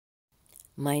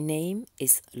My name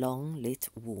is Long Litt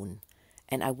Woon,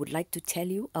 and I would like to tell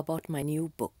you about my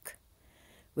new book.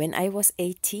 When I was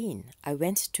 18, I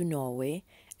went to Norway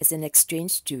as an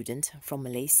exchange student from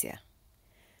Malaysia.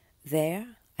 There,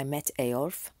 I met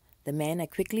Eyolf, the man I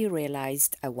quickly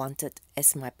realized I wanted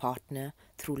as my partner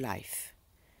through life.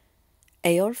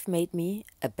 Eyolf made me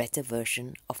a better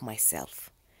version of myself,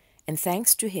 and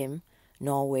thanks to him,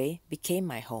 Norway became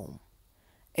my home.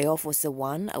 Eyolf was the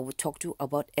one I would talk to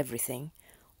about everything,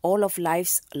 all of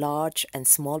life's large and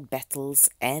small battles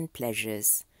and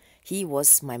pleasures. He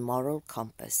was my moral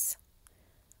compass.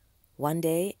 One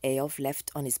day, Eyolf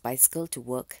left on his bicycle to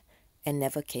work and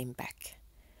never came back.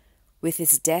 With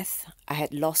his death, I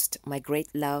had lost my great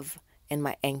love and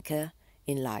my anchor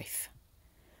in life.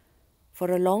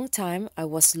 For a long time, I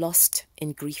was lost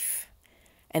in grief,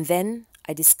 and then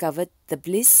I discovered the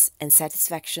bliss and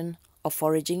satisfaction of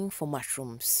foraging for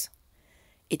mushrooms.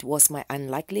 It was my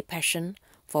unlikely passion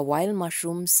for wild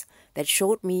mushrooms that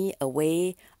showed me a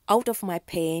way out of my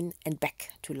pain and back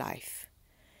to life.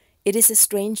 It is a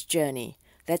strange journey.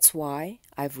 That's why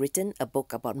I've written a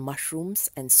book about mushrooms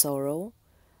and sorrow.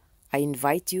 I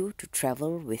invite you to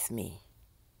travel with me.